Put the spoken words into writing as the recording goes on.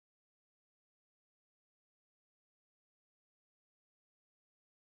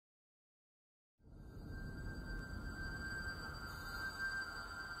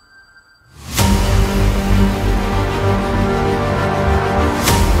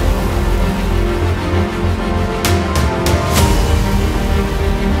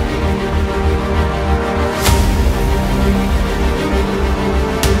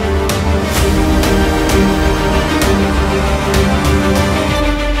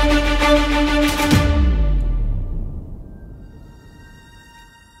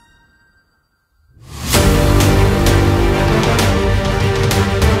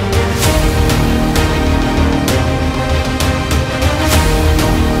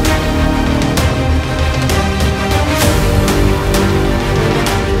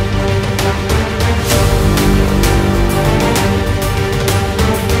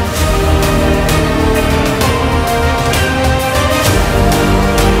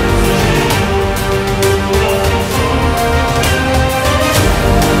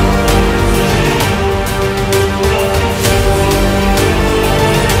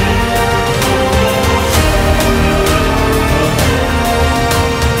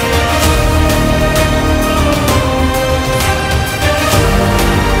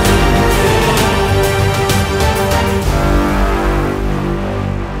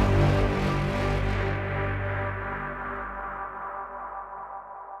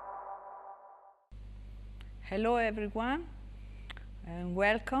Hello everyone, and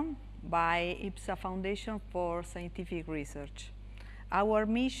welcome by IPSA Foundation for Scientific Research. Our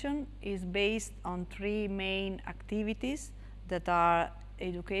mission is based on three main activities that are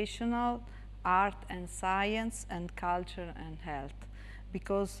educational, art and science, and culture and health,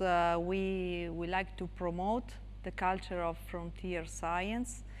 because we like to promote the culture of frontier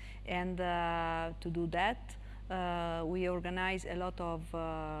science, and to do that we organize a lot of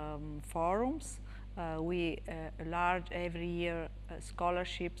forums. We enlarge every year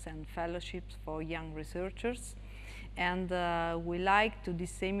scholarships and fellowships for young researchers, and we like to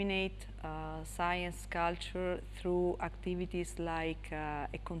disseminate science culture through activities like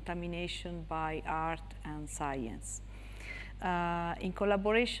a contamination by art and science. In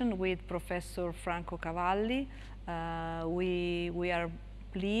collaboration with Professor Franco Cavalli, we are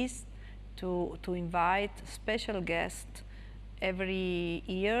pleased to invite special guests every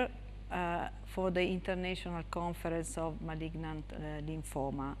year for the International Conference of Malignant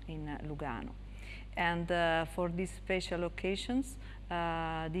Lymphoma in Lugano. And for these special occasions,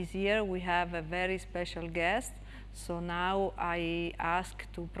 this year we have a very special guest. So now I ask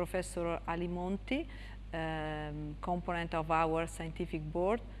to Professor Alimonti, component of our scientific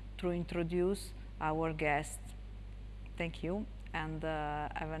board, to introduce our guest. Thank you, and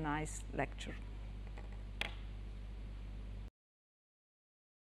have a nice lecture.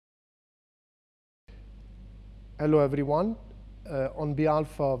 Hello everyone. On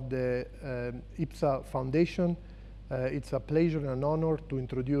behalf of the IPSA Foundation, it's a pleasure and an honor to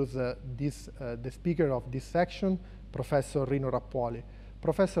introduce the speaker of this section, Professor Rino Rappuoli.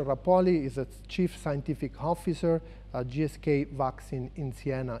 Professor Rappuoli is a Chief Scientific Officer at GSK Vaccine in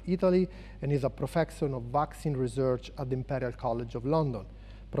Siena, Italy, and is a Professor of Vaccine Research at the Imperial College of London.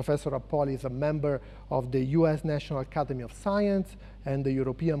 Professor Rappuoli is a member of the US National Academy of Science and the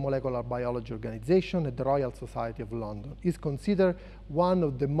European Molecular Biology Organization at the Royal Society of London. He is considered one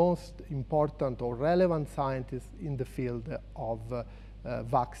of the most important or relevant scientists in the field of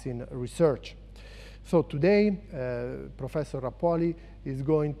vaccine research. So today, Professor Rappuoli is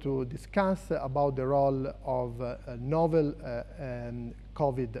going to discuss about the role of novel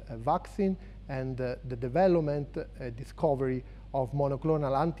COVID vaccine and the development, discovery of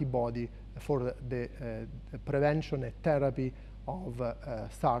monoclonal antibody for the prevention and therapy of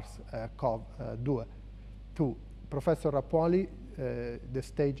SARS-CoV-2. Professor Rappuoli, the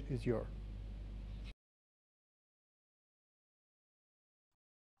stage is yours.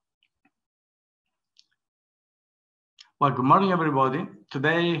 Well, good morning, everybody.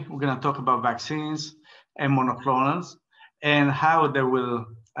 Today, we're going to talk about vaccines and monoclonals and how they will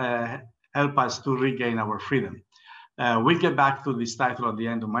help us to regain our freedom. We'll get back to this title at the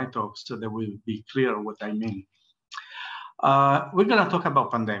end of my talk so that we'll be clear what I mean. We're going to talk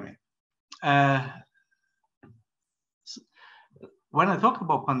about pandemic. When I talk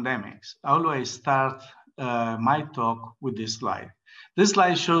about pandemics, I always start my talk with this slide. This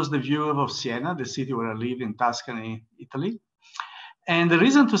slide shows the view of Siena, the city where I live in Tuscany, Italy. And the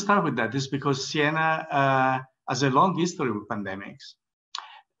reason to start with that is because Siena has a long history with pandemics.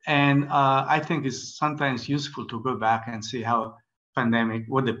 And I think it's sometimes useful to go back and see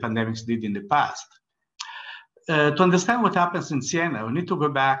what the pandemics did in the past. To understand what happens in Siena, we need to go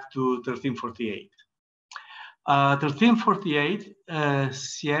back to 1348. 1348,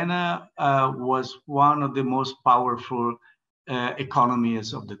 Siena was one of the most powerful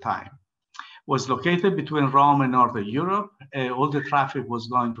economies of the time. Was located between Rome and Northern Europe. All the traffic was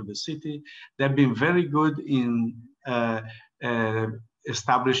going to the city. They've been very good in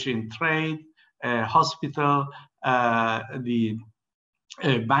establishing trade, hospital, the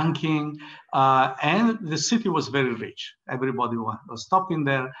banking, and the city was very rich. Everybody was stopping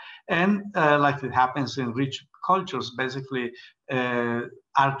there. And like it happens in rich cultures, basically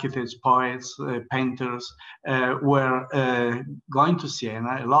architects, poets, painters were going to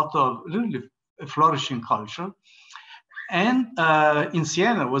Siena, a lot of really flourishing culture. And in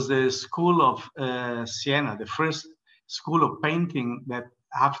Siena was the school of Siena, the first school of painting that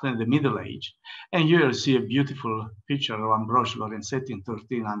happened in the Middle Age. And here you see a beautiful picture of Ambrogio Lorenzetti in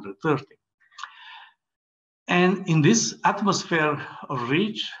 1330. And in this atmosphere of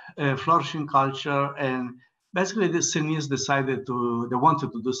rich, flourishing culture, and basically the Sienese decided they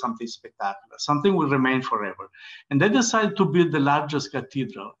wanted to do something spectacular, something will remain forever. And they decided to build the largest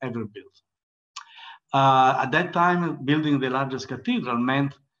cathedral ever built. At that time, building the largest cathedral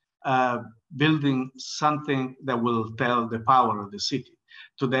meant building something that will tell the power of the city.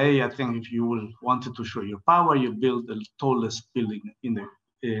 Today, I think if you wanted to show your power, you build the tallest building in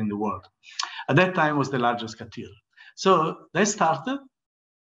the world. At that time, it was the largest cathedral. So they started,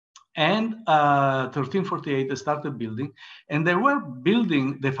 And 1348, they started building, and they were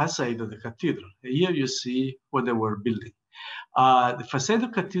building the facade of the cathedral. Here you see what they were building. The facade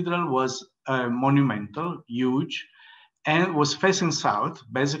of the cathedral was monumental, huge, and was facing south,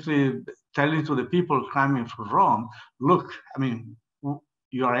 basically telling to the people coming from Rome, look, I mean,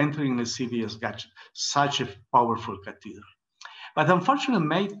 you are entering a city as such a powerful cathedral. But unfortunately, in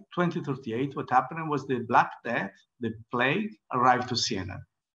May 2038, what happened was the Black Death, the plague, arrived to Siena.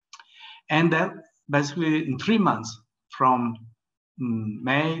 And that basically in 3 months, from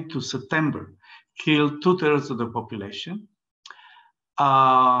May to September, killed 2/3 of the population.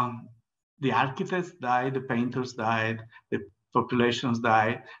 The architects died, the painters died, the populations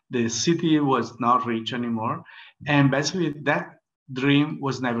died, the city was not rich anymore. And basically that dream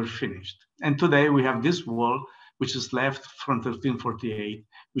was never finished. And today we have this wall, which is left from 1348,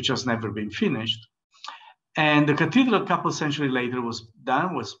 which has never been finished. And the cathedral a couple centuries later was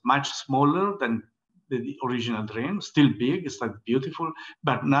much smaller than the original dream, still big, it's like beautiful,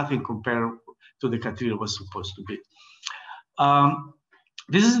 but nothing compared to the cathedral was supposed to be.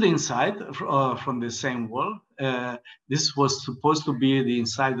 This is the inside from the same wall. This was supposed to be the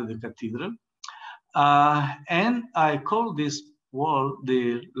inside of the cathedral. And I call this wall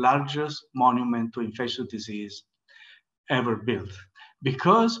the largest monument to infectious disease ever built.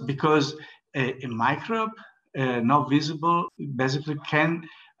 Because a microbe, not visible, basically can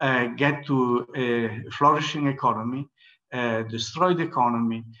get to a flourishing economy, destroy the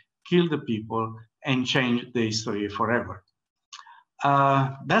economy, kill the people, and change the history forever.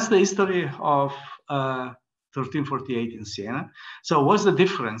 That's the history of 1348 in Siena. So what's the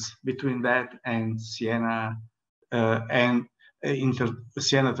difference between that and Siena and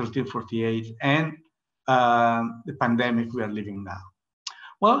Siena 1348 and the pandemic we are living now?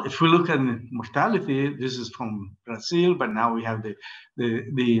 Well, if we look at mortality, this is from Brazil, but now we have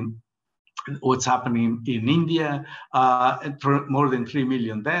the what's happening in India, more than 3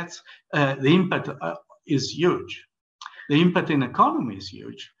 million deaths. The impact is huge. The impact in economy is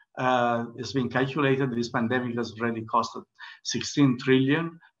huge. It's been calculated this pandemic has already costed 16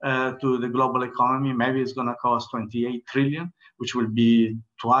 trillion to the global economy. Maybe it's going to cost 28 trillion, which will be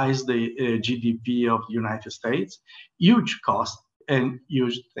twice the GDP of the United States. Huge cost and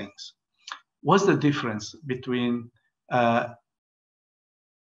huge things. What's the difference between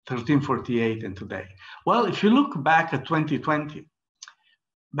 1348 and today? Well, if you look back at 2020,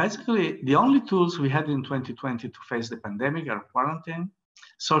 basically the only tools we had in 2020 to face the pandemic are quarantine,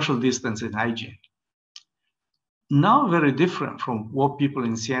 social distance, and hygiene. Now very different from what people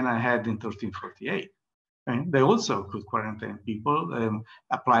in Siena had in 1348. And they also could quarantine people,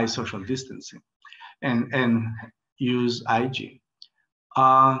 apply social distancing, and use hygiene.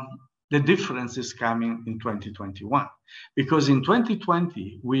 The difference is coming in 2021, because in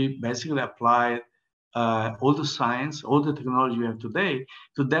 2020, we basically applied all the science, all the technology we have today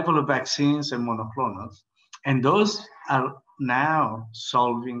to develop vaccines and monoclonals. And those are now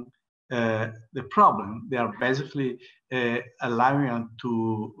solving the problem. They are basically allowing us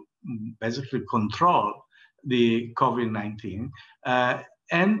to basically control the COVID-19.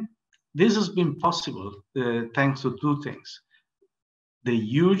 And this has been possible thanks to two things. The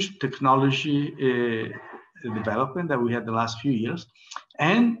huge technology development that we had the last few years,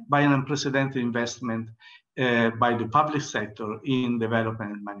 and by an unprecedented investment by the public sector in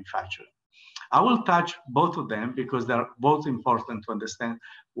development and manufacturing. I will touch both of them because they're both important to understand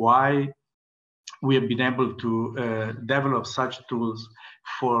why we have been able to develop such tools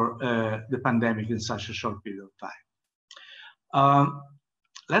for the pandemic in such a short period of time.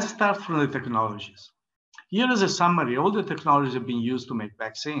 Let's start from the technologies. Here is a summary. All the technologies have been used to make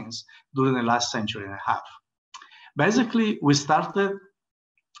vaccines during the last century and a half. Basically, we started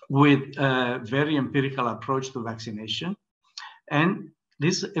with a very empirical approach to vaccination. And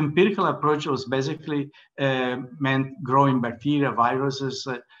this empirical approach was basically meant growing bacteria, viruses,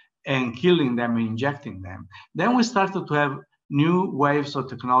 and killing them and injecting them. Then we started to have new waves of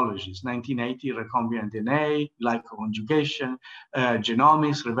technologies, 1980 recombinant DNA, glycoconjugation,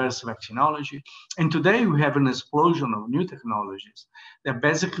 genomics, reverse vaccinology. And today we have an explosion of new technologies that are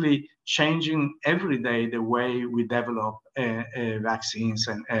basically changing every day the way we develop vaccines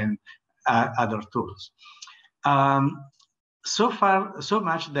and other tools. So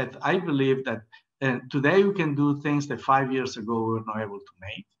much that I believe that today we can do things that 5 years ago we were not able to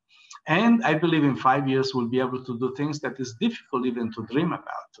make. And I believe in 5 years we'll be able to do things that is difficult even to dream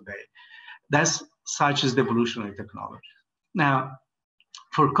about today. That's such as the evolutionary technology. Now,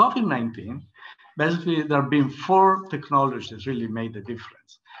 for COVID-19, basically there have been 4 technologies that really made the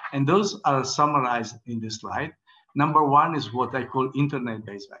difference. And those are summarized in this slide. Number one is what I call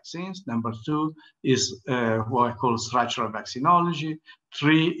internet-based vaccines. Number two is what I call structural vaccinology.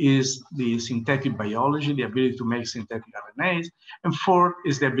 Three is the synthetic biology, the ability to make synthetic RNAs. And four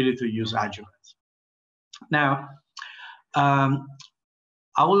is the ability to use adjuvants. Now,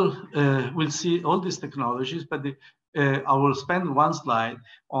 I will we'll see all these technologies, but I will spend one slide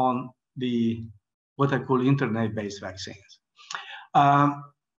on the what I call internet-based vaccines.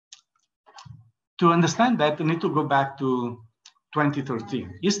 To understand that, we need to go back to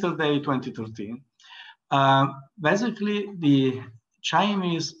 2013, Easter Day 2013. Basically, the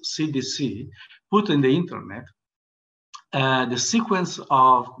Chinese CDC put in the internet the sequence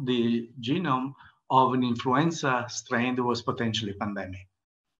of the genome of an influenza strain that was potentially pandemic.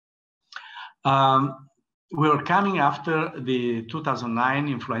 We were coming after the 2009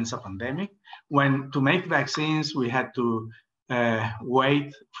 influenza pandemic, when to make vaccines, we had to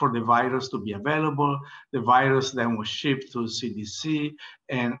wait for the virus to be available. The virus then was shipped to CDC,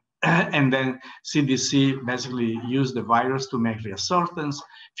 and then CDC basically used the virus to make the assortments.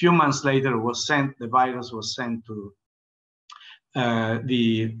 A few months later, the virus was sent to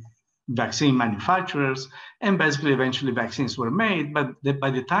the vaccine manufacturers, and basically eventually vaccines were made. But by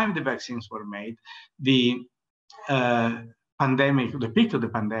the time the vaccines were made, the pandemic, the peak of the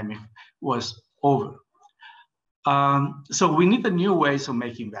pandemic was over. So we need a new ways of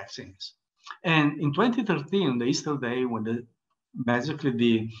making vaccines. And in 2013, the Easter Day, when basically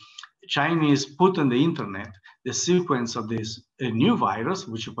the Chinese put on the internet the sequence of this new virus,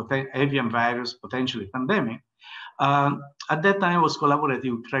 which is avian virus, potentially pandemic, at that time I was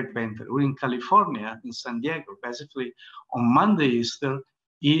collaborating with Craig Venter. We're in California, in San Diego. Basically, on Monday Easter,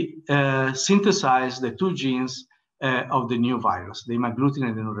 he synthesized the two genes of the new virus, the hemagglutinin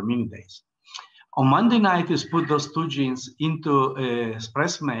and the neuraminidase. On Monday night, he put those two genes into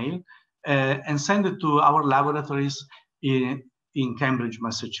express mail and sent it to our laboratories in Cambridge,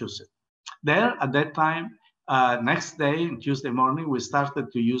 Massachusetts. There, at that time, next day, Tuesday morning, we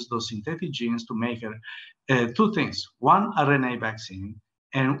started to use those synthetic genes to make two things: one RNA vaccine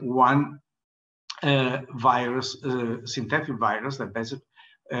and one virus, synthetic virus that basically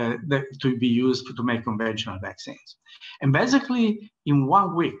to be used to make conventional vaccines. And basically, in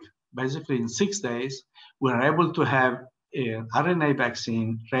 1 week, basically in 6 days, we are able to have an RNA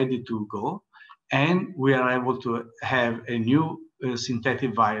vaccine ready to go, and we are able to have a new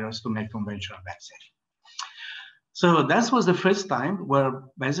synthetic virus to make conventional vaccine. So that was the first time where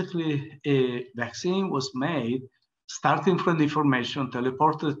basically a vaccine was made, starting from the information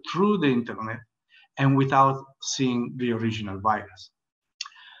teleported through the internet and without seeing the original virus.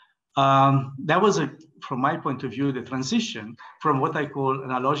 That was, from my point of view, the transition from what I call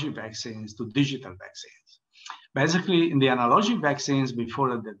analogic vaccines to digital vaccines. Basically, in the analogic vaccines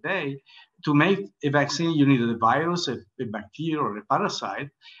before that day, to make a vaccine, you needed a virus, a bacteria, or a parasite,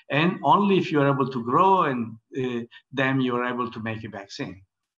 and only if you are able to grow and then you are able to make a vaccine.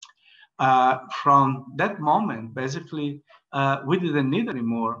 From that moment, basically, we didn't need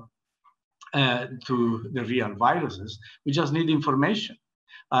anymore to the real viruses. We just need information.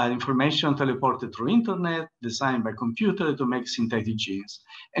 Information teleported through internet, designed by computer to make synthetic genes,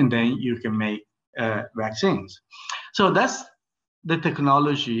 and then you can make vaccines. So that's the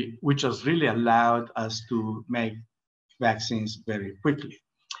technology which has really allowed us to make vaccines very quickly.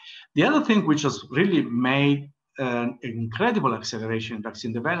 The other thing which has really made an incredible acceleration in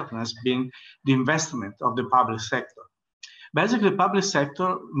vaccine development has been the investment of the public sector. Basically, public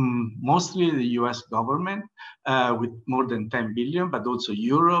sector, mostly the US government, with more than 10 billion, but also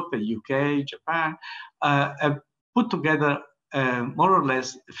Europe, UK, Japan, have put together more or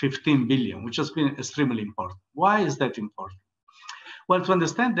less 15 billion, which has been extremely important. Why is that important? Well, to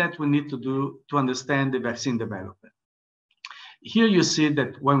understand that, we need to understand the vaccine development. Here you see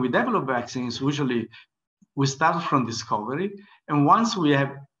that when we develop vaccines, usually we start from discovery, and once we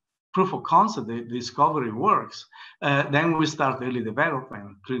have proof of concept, the discovery works, then we start early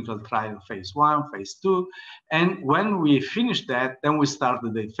development, clinical trial, phase 1, phase 2. And when we finish that, then we start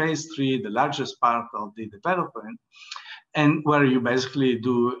the phase 3, the largest part of the development, and where you basically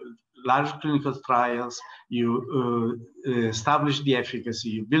do large clinical trials, you establish the efficacy,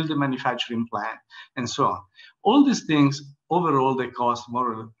 you build the manufacturing plant, and so on. All these things, overall, they cost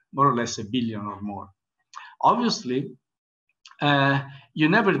more or less $1 billion or more. Obviously, you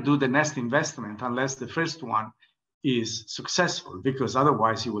never do the next investment unless the first one is successful, because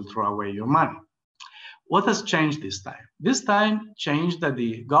otherwise you will throw away your money. What has changed this time? This time changed that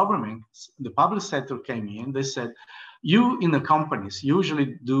the government, the public sector came in, they said, you in the companies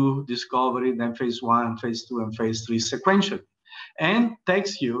usually do discovery, then phase 1, phase 2, and phase 3 sequentially. And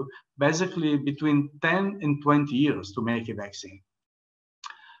takes you basically between 10 and 20 years to make a vaccine.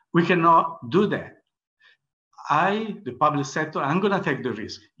 We cannot do that. The public sector, I'm going to take the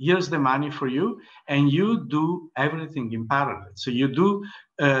risk. Here's the money for you, and you do everything in parallel. So you do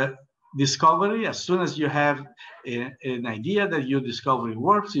discovery. As soon as you have an idea that your discovery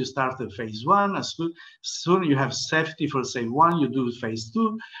works, you start a phase 1. As soon as you have safety for phase 1, you do phase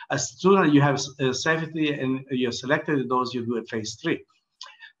 2. As soon as you have safety and you have selected those, you do a phase 3.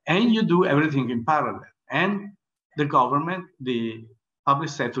 And you do everything in parallel. And the government, the public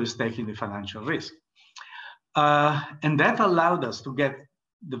sector is taking the financial risk. And that allowed us to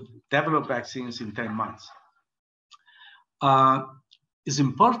develop vaccines in 10 months. It's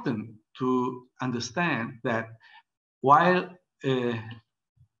important to understand that while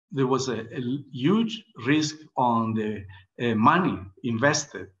there was a huge risk on the money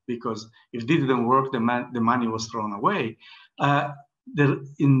invested, because if it didn't work, the money was thrown away,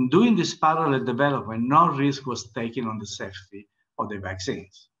 in doing this parallel development, no risk was taken on the safety of the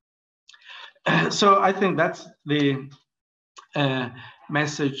vaccines. So I think that's the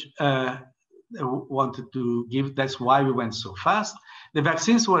message I wanted to give. That's why we went so fast. The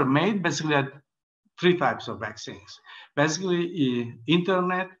vaccines were made basically at 3 types of vaccines. Basically,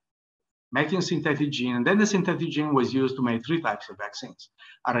 internet, making synthetic gene, and then the synthetic gene was used to make 3 types of vaccines.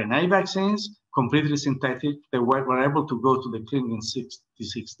 RNA vaccines, completely synthetic, they were able to go to the clinic in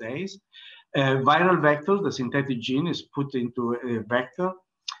 66 days. Viral vectors, the synthetic gene is put into a vector,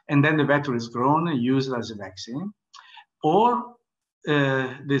 and then the vector is grown and used as a vaccine. Or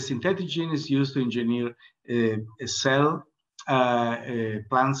the synthetic gene is used to engineer a cell,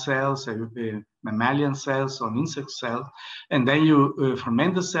 plant cells, mammalian cells, or insect cells, and then you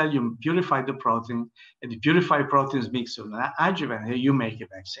ferment the cell, you purify the protein, and the purified protein is mixed with an adjuvant, and you make a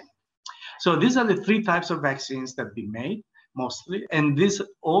vaccine. So these are the 3 types of vaccines that we made, mostly, and these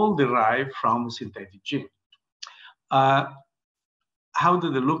all derive from synthetic gene. How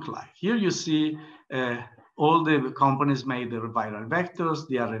do they look like? Here you see all the companies made the viral vectors,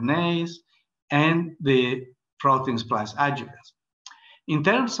 the RNAs, and the proteins plus adjuvants. In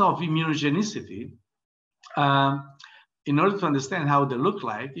terms of immunogenicity, in order to understand how they look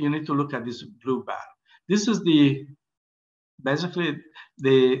like, you need to look at this blue bar. This is basically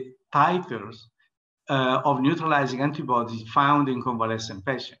the titers of neutralizing antibodies found in convalescent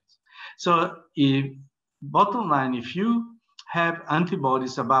patients. So bottom line, if you have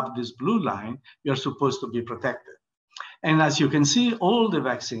antibodies above this blue line, you're supposed to be protected. And as you can see, all the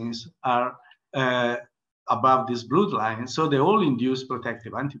vaccines are above this blue line, so they all induce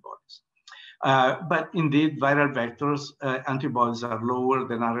protective antibodies. But indeed, viral vectors, antibodies are lower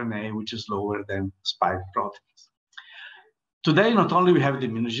than RNA, which is lower than spike proteins. Today, not only we have the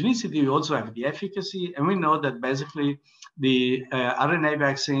immunogenicity, we also have the efficacy, and we know that basically the RNA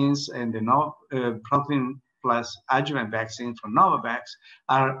vaccines and the protein plus adjuvant vaccine from Novavax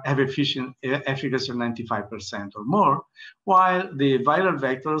have efficacy of 95% or more, while the viral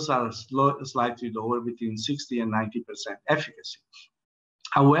vectors are slightly lower, between 60 and 90% efficacy.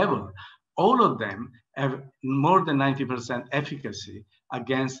 However, all of them have more than 90% efficacy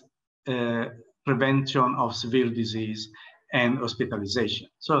against prevention of severe disease and hospitalization.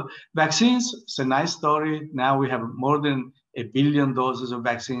 So vaccines, it's a nice story. Now we have more than 1 billion doses of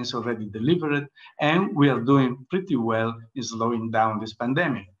vaccines already delivered, and we are doing pretty well in slowing down this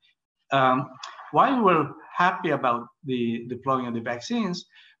pandemic. While we're happy about the deploying of the vaccines,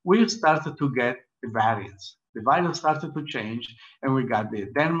 we started to get the variants. The virus started to change, and we got the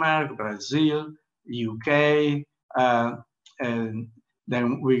Denmark, Brazil, UK, and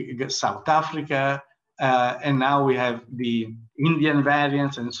then we got South Africa, and now we have the Indian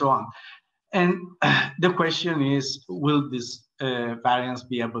variants and so on. And the question is, will these variants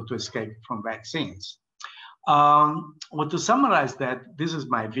be able to escape from vaccines? Well, to summarize that, this is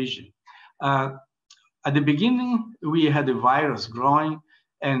my vision. At the beginning, we had the virus growing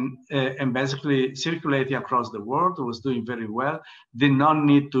and basically circulating across the world. It was doing very well, did not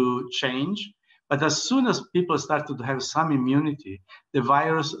need to change. But as soon as people started to have some immunity, the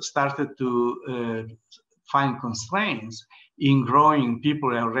virus started to find constraints in growing people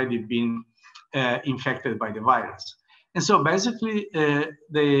who had already been infected by the virus. And so basically,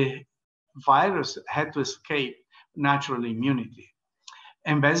 the virus had to escape natural immunity.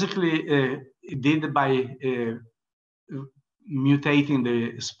 And basically, it did by mutating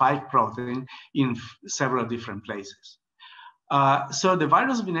the spike protein in several different places. So the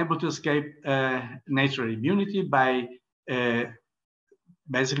virus has been able to escape natural immunity by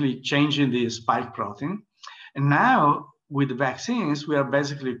basically changing the spike protein. And now with the vaccines, we are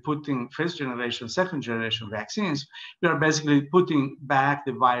basically putting first generation, second generation vaccines, we are basically putting back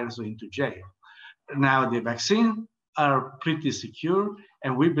the virus into jail. Now the vaccines are pretty secure,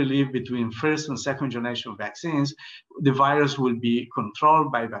 and we believe between first and second generation vaccines, the virus will be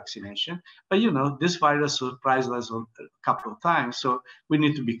controlled by vaccination. But you know, this virus surprised us a couple of times, so we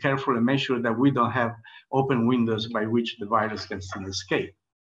need to be careful and make sure that we don't have open windows by which the virus can still escape.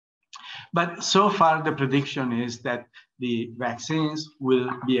 But so far, the prediction is that the vaccines will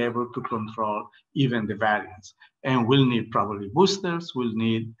be able to control even the variants, and we'll need probably boosters, we'll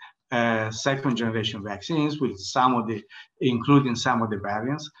need second generation vaccines with some of the, including some of the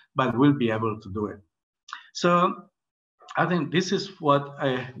variants, but we'll be able to do it. So I think this is what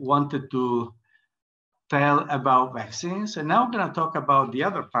I wanted to tell about vaccines. And now I'm going to talk about the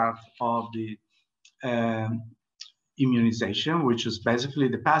other part of the immunization, which is basically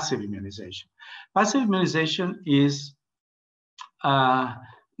the passive immunization. Passive immunization is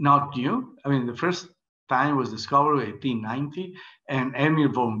not new. I mean, the first time was discovered in 1890, and Emil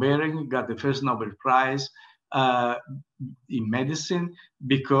von Behring got the first Nobel Prize in medicine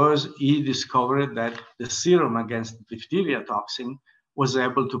because he discovered that the serum against diphtheria toxin was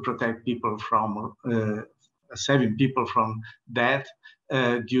able to protect people from, saving people from death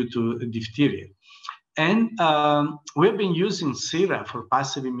due to diphtheria. And we've been using sera for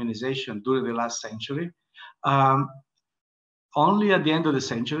passive immunization during the last century. Only at the end of the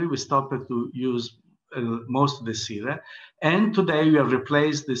century, we stopped to use most of the sera. And today we have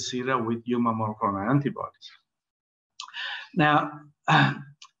replaced the sera with human monoclonal antibodies. Now,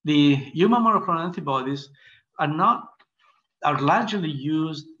 the human monoclonal antibodies are largely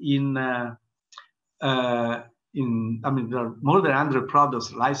used in I mean, there are more than 100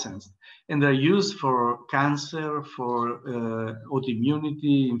 products licensed, and they're used for cancer, for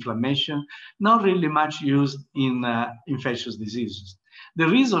autoimmunity, inflammation, not really much used in infectious diseases. The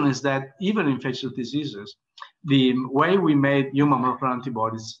reason is that even infectious diseases, the way we made human monoclonal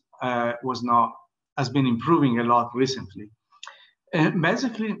antibodies has been improving a lot recently.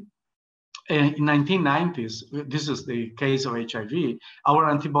 Basically, in 1990s, this is the case of HIV, our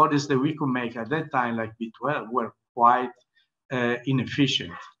antibodies that we could make at that time, like B12, were quite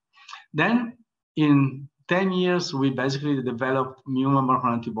inefficient. Then in 10 years, we basically developed human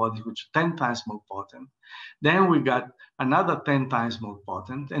monoclonal antibodies, which are 10 times more potent. Then we got another 10 times more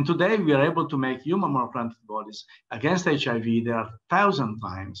potent. And today we are able to make human monoclonal antibodies against HIV that are 1,000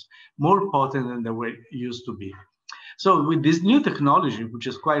 times more potent than they were used to be. So with this new technology, which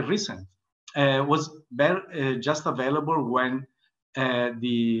is quite recent, was just available when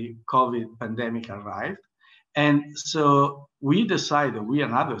the COVID pandemic arrived. And so we decided, we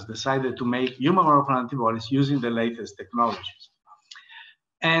and others decided to make human monoclonal antibodies using the latest technologies.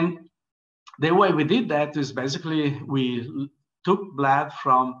 And the way we did that is basically we took blood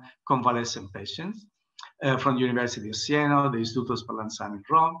from convalescent patients from the University of Siena, the Istituto Spallanzani in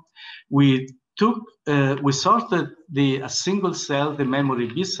Rome. We sorted a single cell, the memory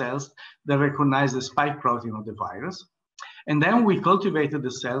B cells that recognize the spike protein of the virus. And then we cultivated the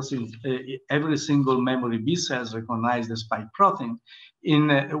cells in every single memory B cells recognize the spike protein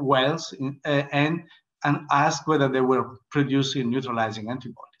in wells and asked whether they were producing neutralizing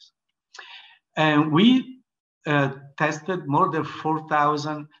antibodies. And we tested more than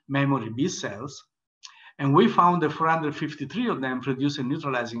 4,000 memory B cells, and we found that 453 of them producing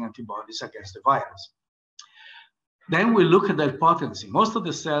neutralizing antibodies against the virus. Then we look at their potency. Most of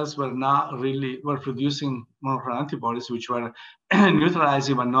the cells were producing monoclonal antibodies, which were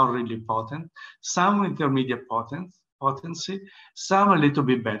neutralizing but not really potent. Some intermediate potency, some a little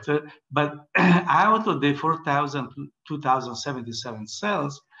bit better. But out of the 2,077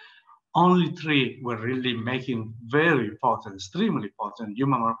 cells, only 3 were really making very potent, extremely potent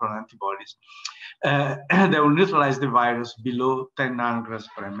human monoclonal antibodies. They will neutralize the virus below 10 nanograms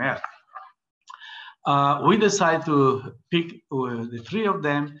per ml. We decided to pick the 3 of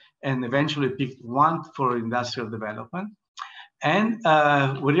them and eventually picked 1 for industrial development. And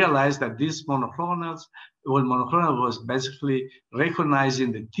we realized that these monoclonals, monoclonal was basically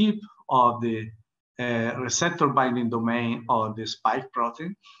recognizing the tip of the receptor binding domain of the spike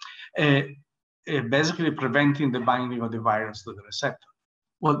protein, basically preventing the binding of the virus to the receptor.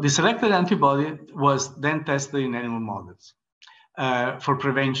 Well, the selected antibody was then tested in animal models for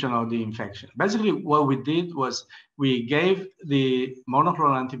prevention of the infection. Basically, what we did was we gave the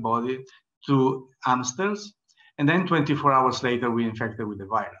monoclonal antibody to hamsters, and then 24 hours later, we infected with the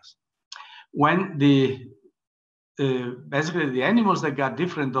virus. When basically the animals that got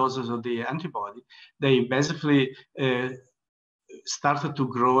different doses of the antibody, they basically started to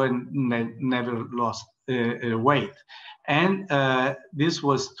grow and never lost weight. And this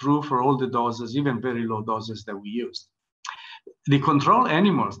was true for all the doses, even very low doses that we used. The control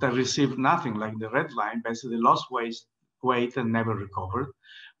animals that received nothing, like the red line, basically lost weight and never recovered,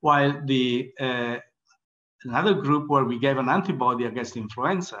 while the another group where we gave an antibody against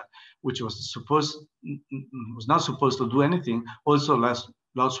influenza, which was not supposed to do anything, also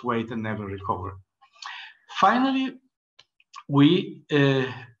lost weight and never recovered. Finally, we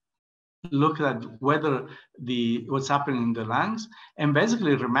looked at whether what's happening in the lungs, and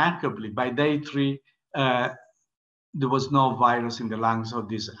basically, remarkably, by day 3, there was no virus in the lungs of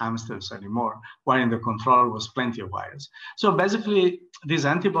these hamsters anymore, while in the control was plenty of virus. So basically, this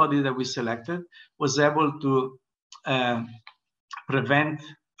antibody that we selected was able to prevent,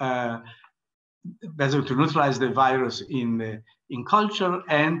 basically to neutralize the virus in culture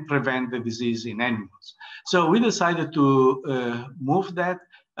and prevent the disease in animals. So we decided to move that.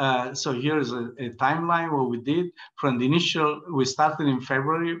 So here's a timeline, what we did. From the initial, we started in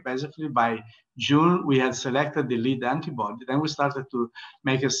February, basically by June, we had selected the lead antibody. Then we started to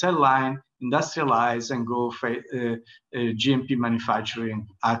make a cell line, industrialize, and go GMP manufacturing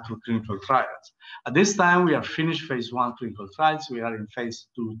out to clinical trials. At this time, we have finished phase 1 clinical trials. We are in phase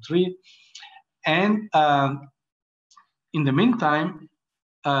 2, 3. And in the meantime,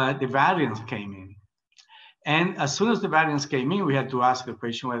 the variants came in. And as soon as the variants came in, we had to ask the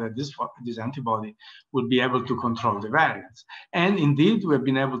question whether this antibody would be able to control the variants. And indeed, we've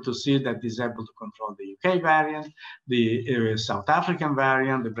been able to see that this is able to control the UK variant, the South African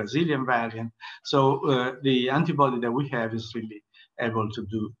variant, the Brazilian variant. So the antibody that we have is really able to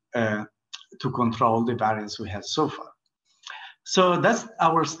do to control the variants we have so far. So that's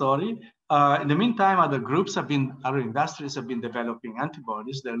our story. In the meantime, other industries have been developing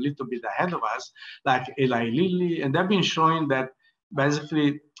antibodies. They're a little bit ahead of us, like Eli Lilly, and they've been showing that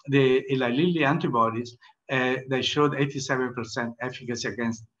basically the Eli Lilly antibodies, they showed 87% efficacy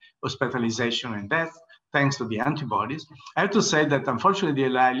against hospitalization and death, thanks to the antibodies. I have to say that unfortunately, the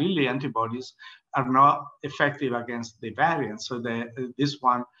Eli Lilly antibodies are not effective against the variants. So this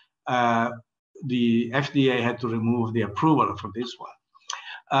one, the FDA had to remove the approval for this one.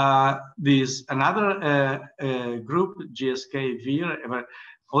 Another group, GSK Vir,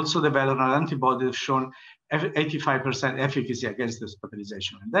 also developed an antibody that's shown 85% efficacy against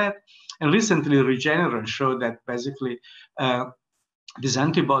hospitalization and death. And recently, Regeneron showed that basically this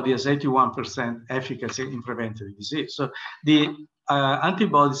antibody has 81% efficacy in preventing disease. So the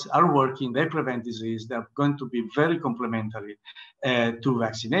antibodies are working, they prevent disease, they're going to be very complementary to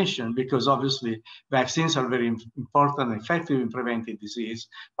vaccination, because obviously vaccines are very important and effective in preventing disease.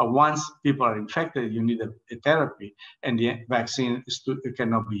 But once people are infected, you need a therapy, and the vaccine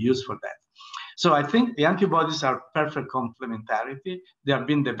cannot be used for that. So I think the antibodies are perfect complementarity. They are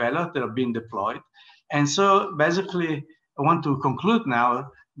being developed, they are being deployed. And so basically, I want to conclude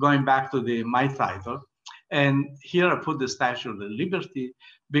now, going back to my title. And here I put the Statue of the Liberty,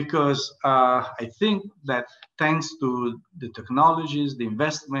 because I think that thanks to the technologies, the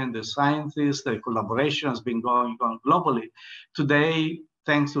investment, the scientists, the collaboration has been going on globally. Today,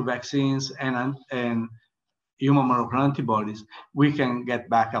 thanks to vaccines and human monoclonal antibodies, we can get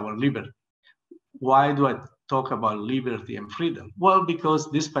back our liberty. Why do I talk about liberty and freedom? Well, because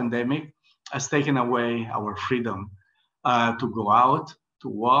this pandemic has taken away our freedom to go out, to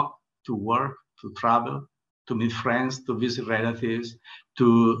walk, to work, to travel, to meet friends, to visit relatives,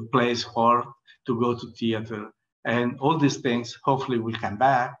 to play sport, to go to theater. And all these things hopefully will come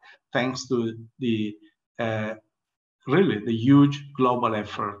back thanks to the huge global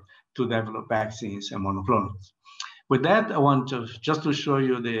effort to develop vaccines and monoclonals. With that, I want just to show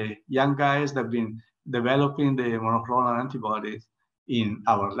you the young guys that have been developing the monoclonal antibodies in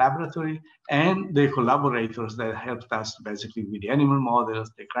our laboratory, and the collaborators that helped us basically with the animal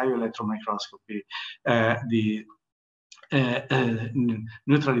models, the cryo-electron microscopy, the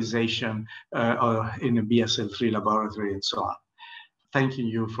neutralization in a BSL-3 laboratory, and so on. Thanking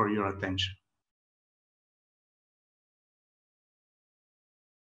you for your attention.